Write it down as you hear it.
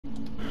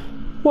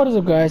What is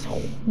up, guys?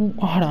 Hold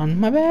on,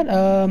 my bad.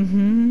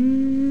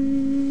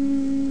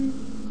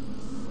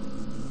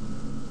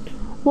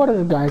 What is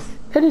up, guys?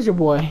 It is your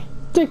boy,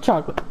 Dick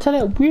Chocolate.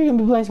 Today we're gonna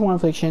be playing some more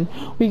Infliction.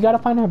 We gotta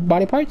find her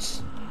body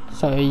parts.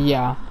 So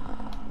yeah.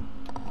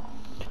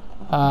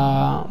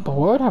 But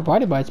where would her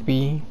body parts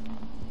be?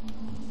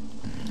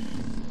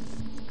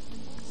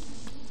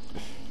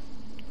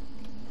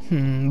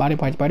 Body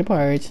parts, body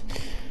parts.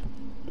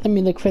 Let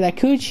me look for that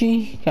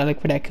coochie. Gotta look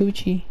for that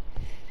coochie.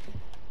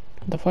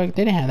 What the fuck?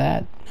 They didn't have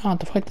that. Oh,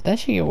 what the fuck? Did that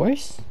shit get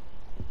worse?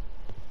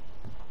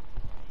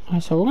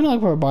 Alright, so we're gonna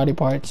look for body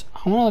parts.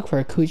 I wanna look for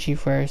a coochie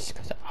first,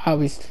 because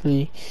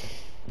obviously,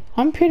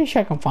 I'm pretty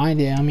sure I can find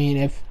it. I mean,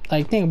 if,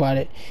 like, think about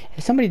it.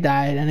 If somebody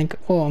died, and it,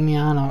 well, I mean,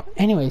 I don't know.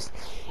 Anyways,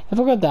 if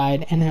a girl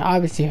died, and then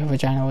obviously her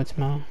vagina would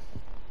smell.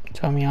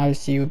 So, I mean,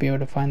 obviously you would be able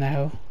to find that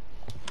hoe.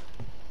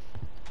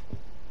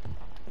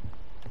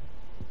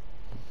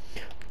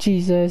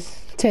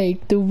 Jesus,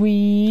 take the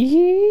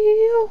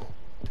wheel.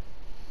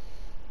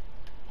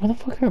 Where the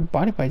fuck are her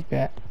body parts be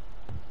at?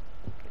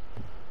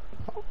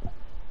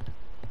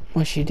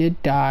 Well, she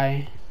did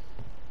die.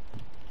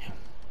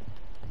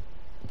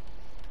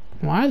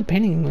 Why are the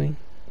paintings moving?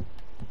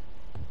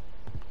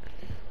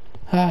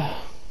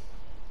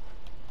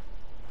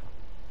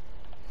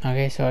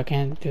 Okay, so I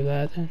can't do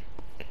that then.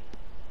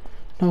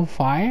 No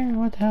fire?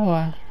 What the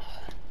hell?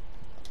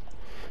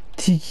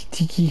 Tiki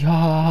tiki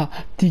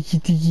ha, tiki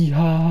tiki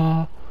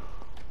ha.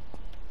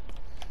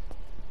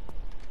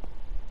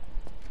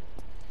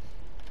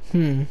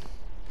 Is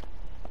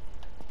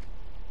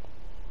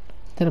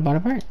that a body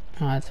part?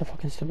 Oh, that's a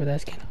fucking stupid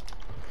ass can.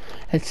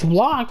 It's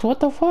locked.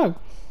 What the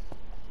fuck?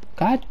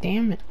 God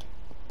damn it.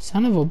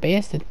 Son of a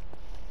bastard.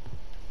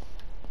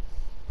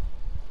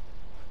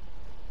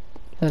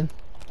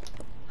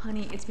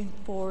 Honey, it's been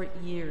 4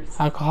 years.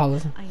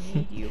 Alcoholism. I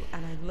need you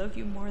and I love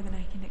you more than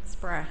I can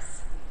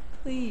express.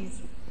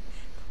 Please,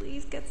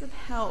 please get some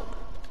help.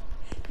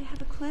 They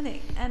have a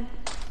clinic and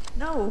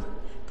no,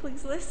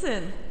 please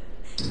listen.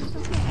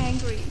 Don't get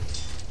angry.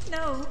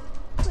 No,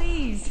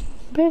 please.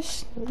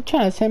 Bitch, you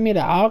trying to send me to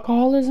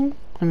alcoholism?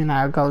 I mean,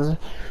 not alcoholism.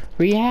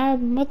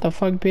 Rehab? What the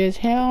fuck, bitch?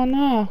 Hell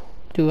no.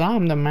 Dude,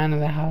 I'm the man of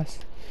the house.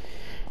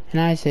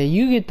 And I say,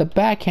 you get the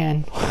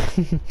backhand.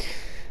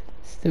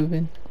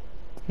 Stupid.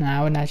 Nah,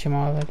 I would not show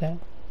my wife like that.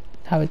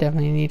 I would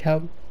definitely need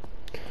help.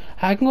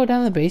 I can go down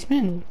to the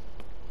basement.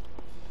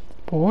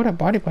 But what a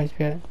body parts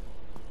be at?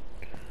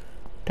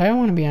 Do I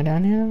want to be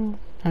down here?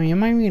 I mean,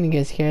 am I even gonna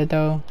get scared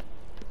though?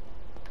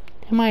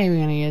 Am I even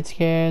gonna get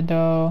scared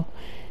though?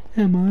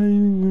 Am I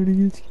even gonna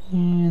get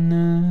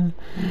scared?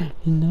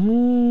 No.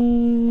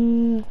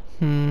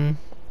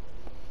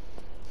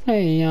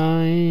 Hey,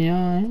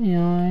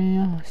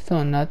 yeah.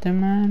 Still nothing,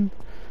 man.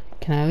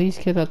 Can I at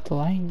least get up the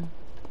light?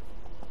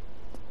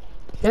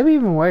 It'd be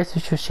even worse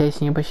if she was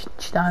chasing you, but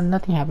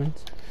nothing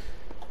happens.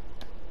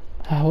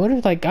 What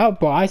if, like, oh,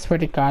 bro, I swear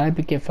to God,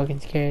 I'd get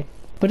fucking scared.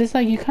 But it's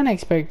like, you kind of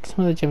expect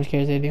some of the jump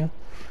scares they do.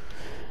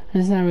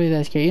 And it's not really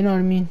that scary, you know what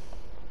I mean?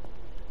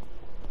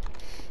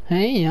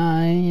 Hey,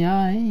 yeah.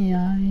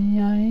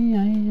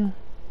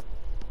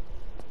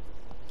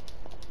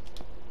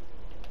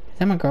 Is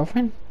that my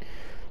girlfriend?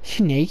 Is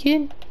she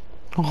naked?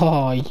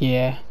 Oh,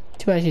 yeah.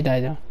 Too bad she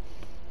died, though.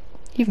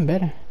 Even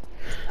better.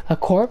 A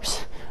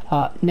corpse?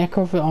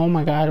 Necrophilia. Oh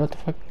my God, what the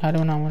fuck? I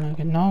don't know what I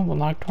get. No,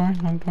 locked door.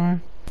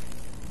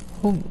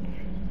 Ooh.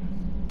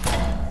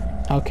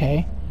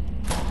 Okay.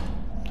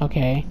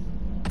 Did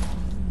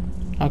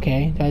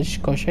I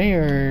just go straight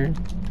or?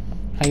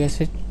 I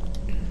guess it.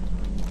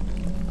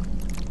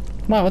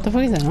 Wow, what the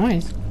fuck is that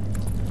noise?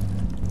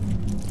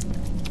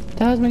 What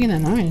the hell is making that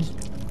noise?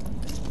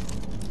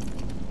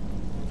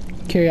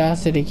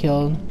 Curiosity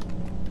killed.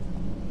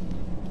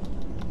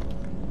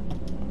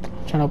 I'm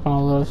trying to open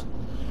all those.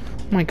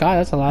 Oh my God,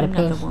 that's a lot of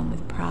pills. I'm not the one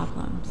with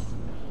problems.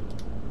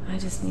 I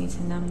just need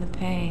to numb the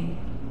pain.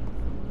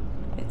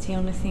 It's the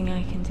only thing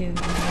I can do.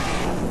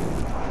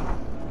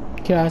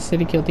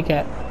 Curiosity killed the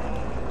cat.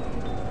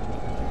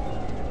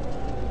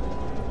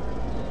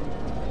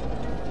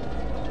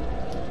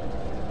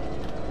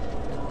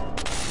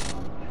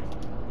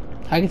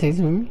 I can take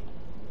this with me.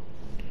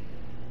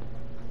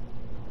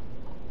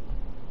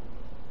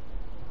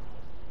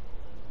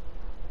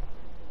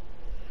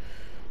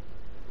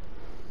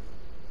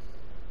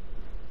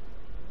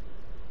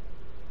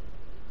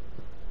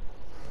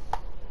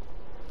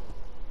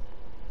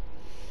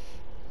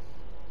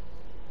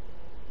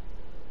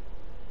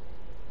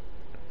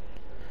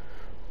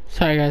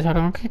 Sorry guys, hold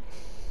on, okay.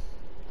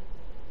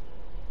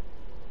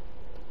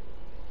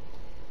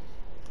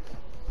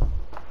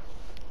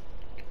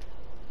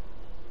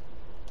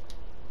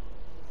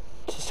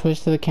 To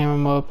switch to the camera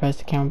mode, press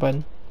the camera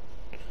button.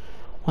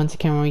 Once the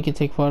camera, we can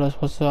take photos,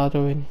 post the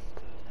auto in.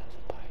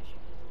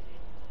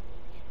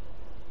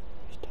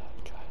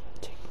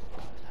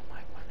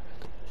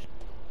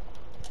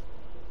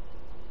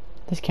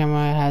 This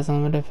camera has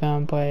unlimited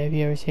film, but if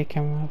you ever see a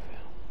camera film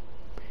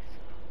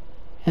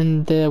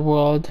in the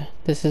world,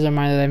 this is a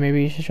reminder that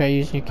maybe you should try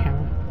using your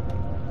camera.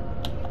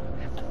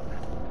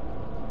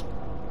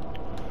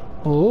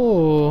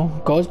 Ooh,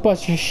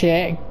 Ghostbuster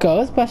shit.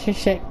 Ghostbuster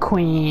shit,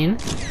 queen.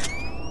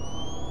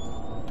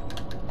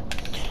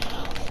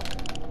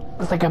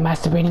 It's like I'm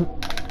masturbating.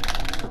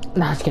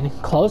 Nah, it's getting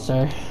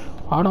closer.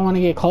 I don't want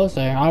to get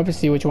closer.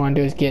 Obviously, what you want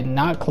to do is get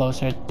not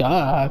closer.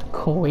 Duh,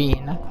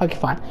 queen. Okay,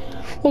 fine.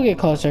 We'll get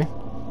closer.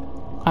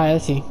 Alright,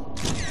 let's see.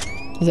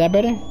 Is that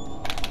better?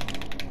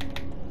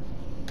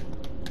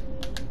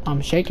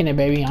 I'm shaking it,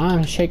 baby.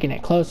 I'm shaking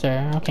it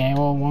closer. Okay,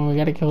 well, when we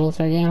gotta get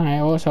closer again.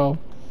 Alright, well, so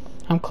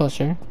I'm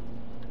closer.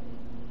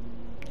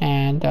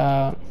 And,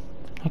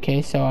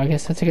 okay, so I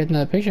guess let's get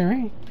another picture,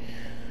 right?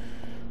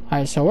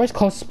 Alright, so we're as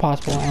close as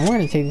possible, and we're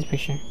gonna take this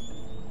picture.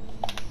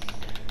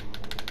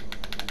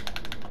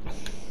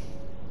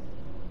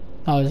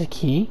 Oh, there's a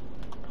key?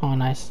 Oh,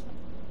 nice.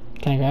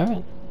 Can I grab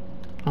it?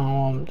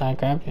 Oh, I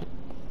grabbed it.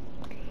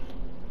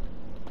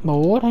 But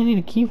what would I need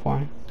a key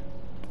for?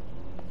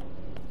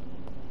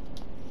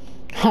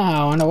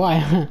 I wonder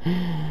why.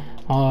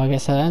 Oh, I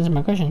guess that answers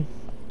my question.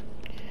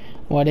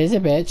 What is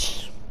it,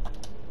 bitch?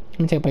 Let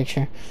me take a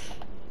picture.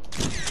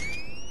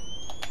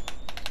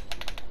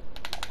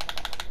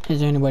 Is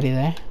there anybody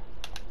there?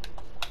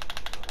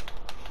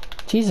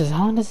 Jesus,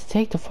 how long does it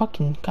take to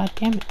fucking... God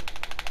damn it.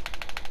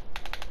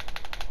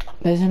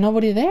 There's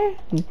nobody there?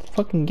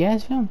 Fucking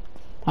gas film.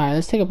 Alright,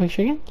 let's take a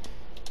picture again.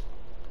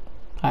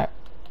 Alright.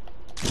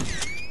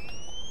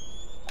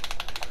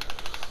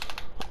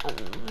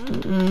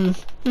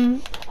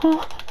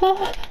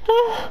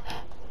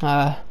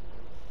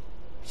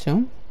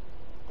 Zoom?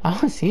 I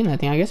don't see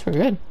nothing. I guess we're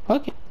good.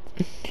 Okay.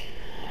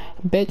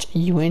 Bitch,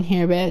 you in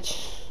here,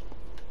 bitch?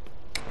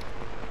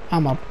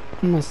 I'm a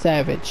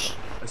savage.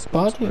 A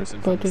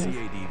spokesperson from the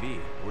CADV,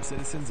 or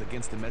Citizens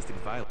Against Domestic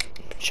Violence.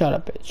 Shut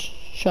up, bitch.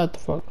 Shut the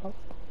fuck up.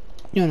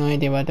 You don't know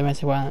anything about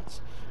domestic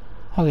violence.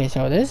 Okay,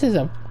 so this is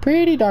a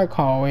pretty dark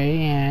hallway,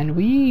 and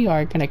we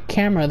are gonna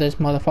camera this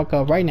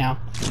motherfucker right now.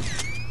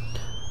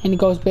 And he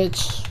goes,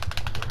 bitch.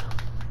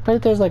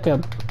 Right there's like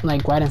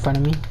right in front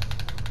of me.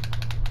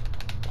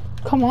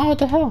 Come on, what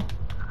the hell?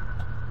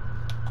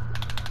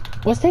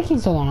 What's taking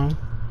so long?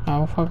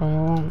 Oh, fuck, I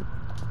won't.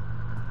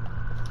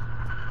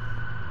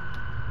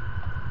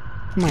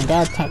 Oh my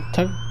god,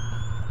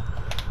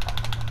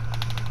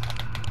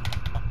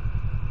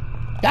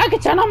 I can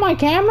turn on my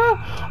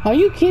camera? Are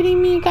you kidding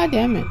me? God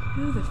damn it.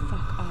 Who the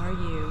fuck are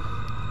you?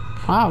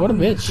 Wow, what a All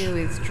you bitch. do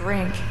is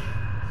drink.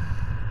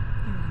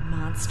 You're a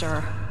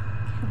monster.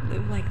 Can't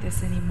live like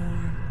this anymore.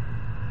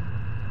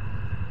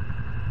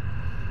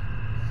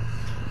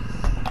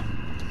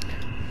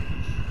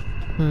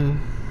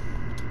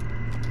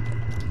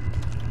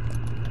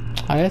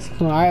 I guess,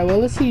 alright, well,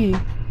 let's see.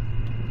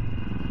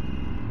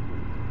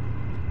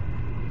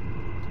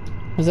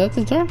 Was that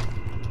the door?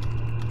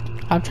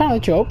 I'm trying to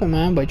let you open,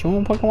 man, but you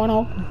won't fucking want to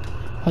open.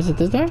 Was it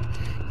this door?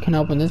 Can I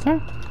open this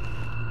door?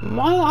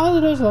 All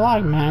the doors are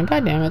locked, man.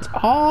 God damn it. It's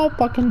all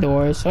fucking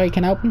doors. So,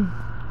 can I open?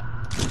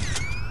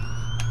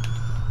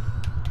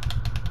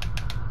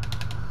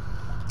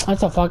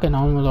 That's a fucking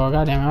normal door.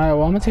 God damn it. Alright,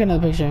 well, I'm gonna take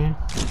another picture.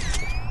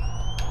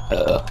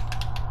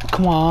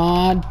 Come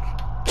on.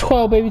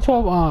 12, baby,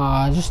 12.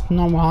 Ah, just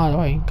normal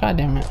hallway. God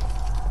damn it.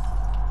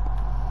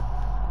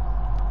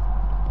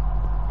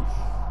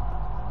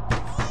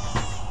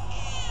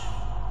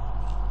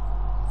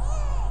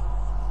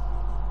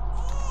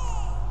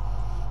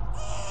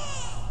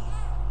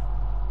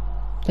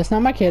 That's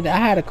not my kid. I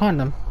had a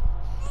condom.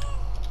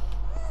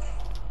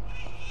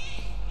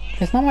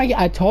 That's not my...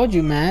 I told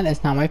you, man.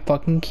 It's not my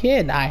fucking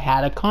kid. I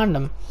had a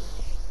condom.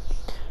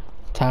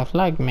 Tough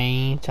luck,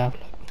 man. Tough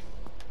luck.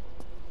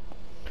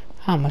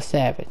 I'm a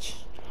savage.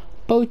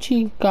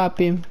 Bochi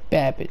Goppin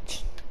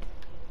Babbage.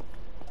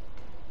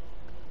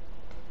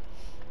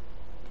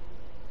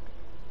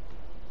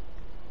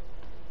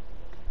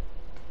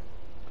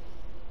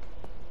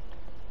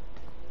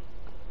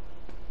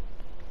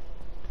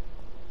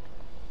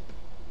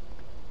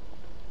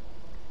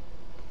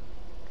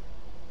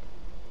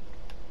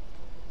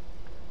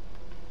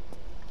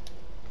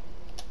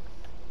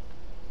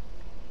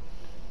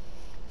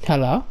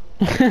 Hello?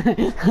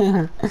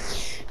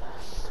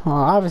 Well,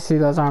 obviously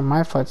those aren't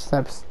my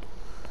footsteps.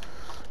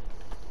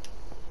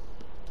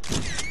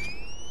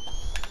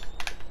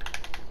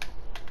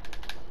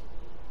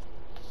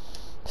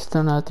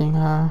 Still nothing,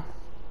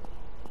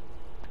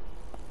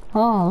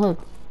 Oh, look.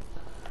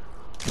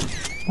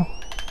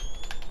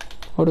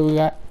 What do we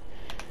got?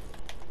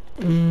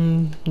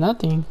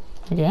 Nothing.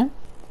 Again?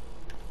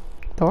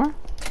 Door?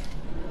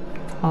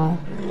 Oh.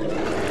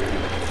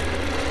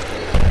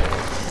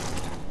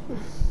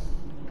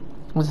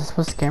 Was it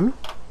supposed to scare me?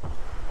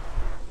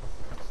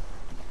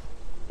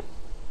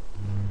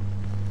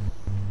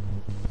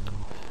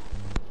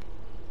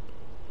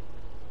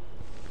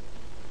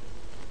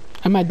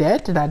 Am I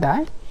dead? Did I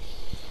die?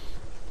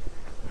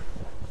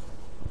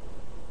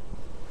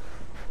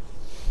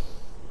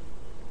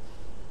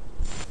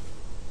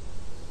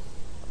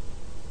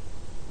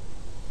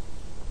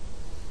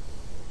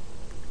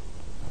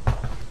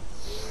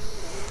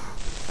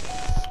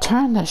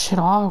 Turn that shit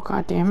off,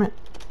 god damn it.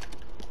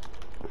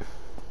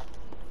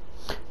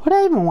 What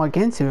did I even walk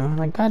into?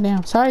 Like,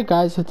 goddamn. Sorry,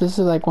 guys, if this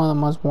is like one of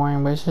the most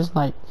boring, but it's just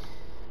like,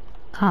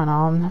 I don't know.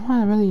 I'm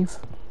not really.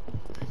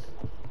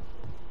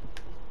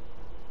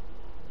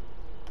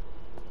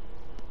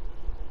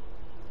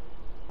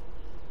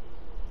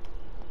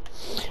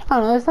 I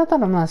don't know. It's not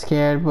that I'm not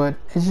scared, but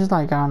it's just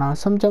like, I don't know.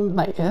 Some jump,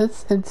 like,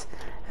 it's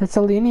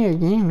a linear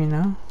game, you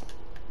know.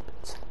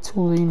 It's too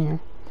linear.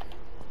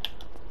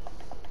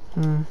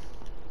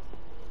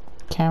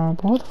 Camera.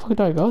 But where the fuck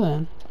do I go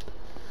then?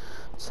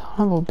 Son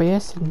of a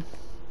bastard. Do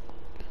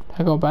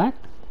I go back?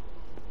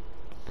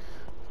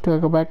 Do I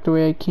go back the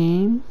way I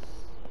came?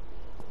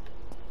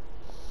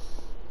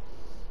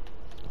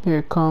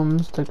 Here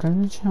comes the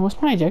convention.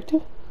 What's my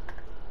objective?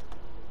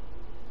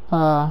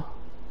 Like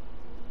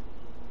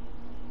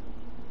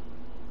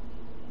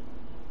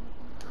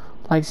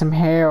some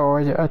hair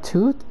or a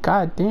tooth?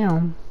 God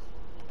damn.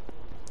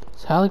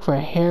 So I look for a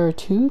hair or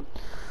tooth?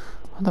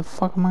 What the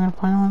fuck am I gonna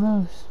find one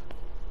of those?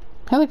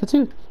 I like a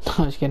tooth. No,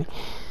 I'm just kidding.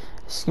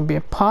 This is gonna be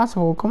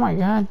impossible. Oh my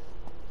god.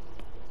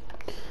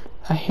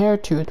 A hair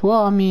tooth.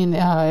 Well, I mean,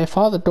 if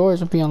all the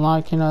doors would be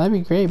unlocked, you know, that'd be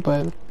great,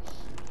 but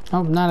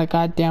nope, not a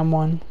goddamn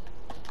one.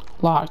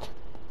 Locked.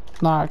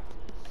 Locked.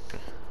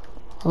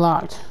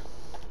 Locked.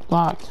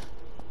 Locked.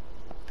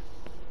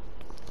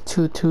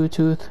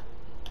 Tooth.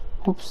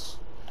 Oops.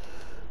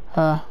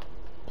 There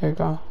we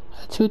go.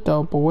 A tooth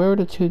though, but where would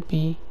a tooth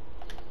be?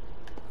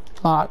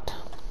 Locked.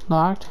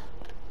 Locked.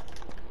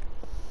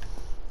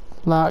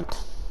 Locked.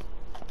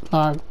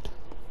 Locked.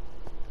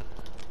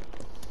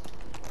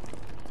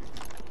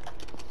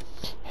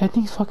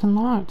 Everything's fucking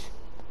locked.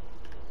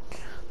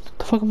 What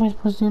the fuck am I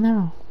supposed to do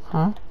now?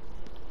 Huh?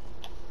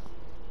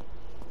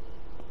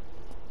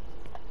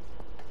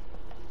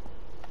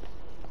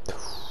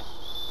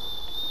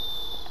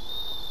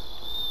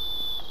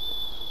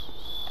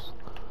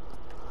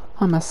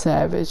 I'm a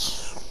savage.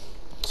 So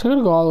I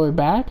gotta go all the way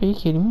back? Are you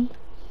kidding me?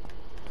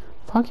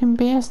 Fucking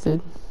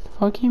bastard.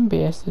 Fucking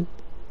bastard.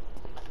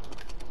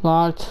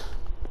 Locked.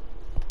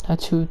 That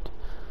tooth.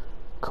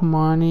 Come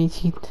on,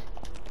 18th.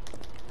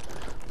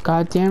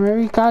 Goddamn,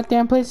 every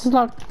goddamn place is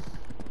locked.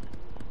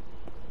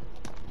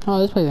 Oh,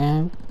 this place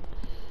ain't.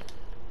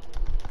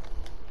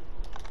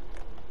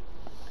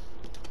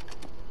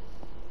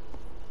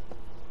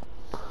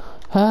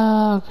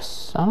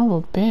 Son of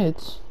a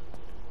bitch.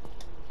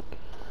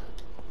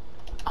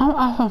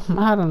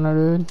 I don't know,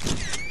 dude.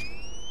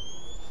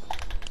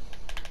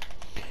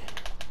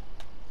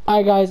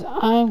 Alright, guys,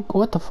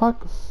 what the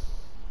fuck?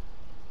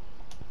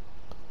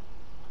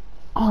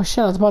 Oh shit,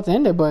 I was about to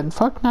end it, but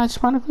fuck, now I just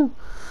found a clue.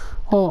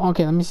 Oh,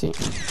 okay, let me see.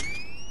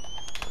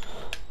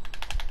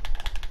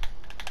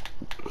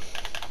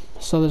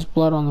 So there's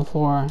blood on the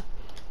floor.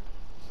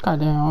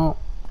 Goddamn, oh.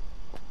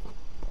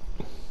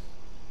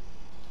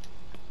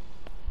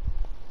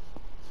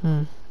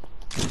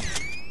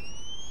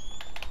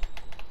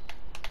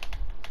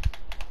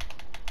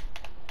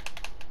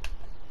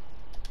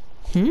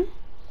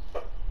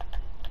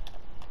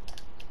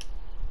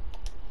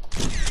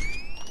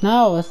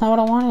 No, that's not what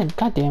I wanted.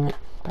 God damn it.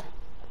 Okay.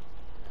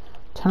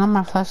 Turn on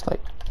my flashlight.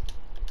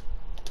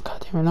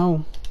 God damn it,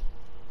 no.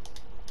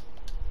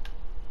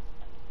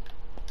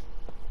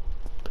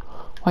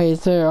 Wait,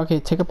 is there... Okay,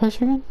 take a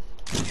picture again?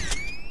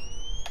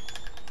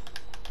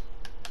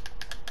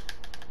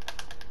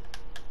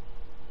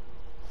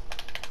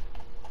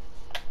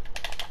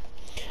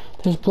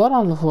 There's blood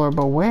on the floor,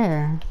 but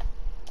where?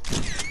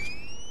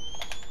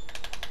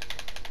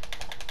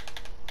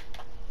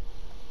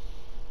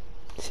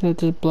 See that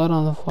there's blood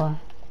on the floor.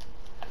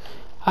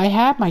 I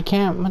have my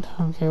cam.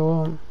 Okay,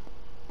 well.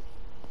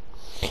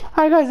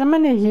 Alright guys, I'm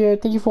ending it here.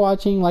 Thank you for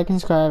watching. Like and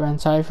subscribe,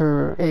 and sorry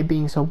for it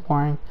being so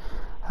boring.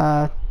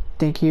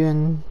 Thank you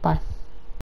and bye.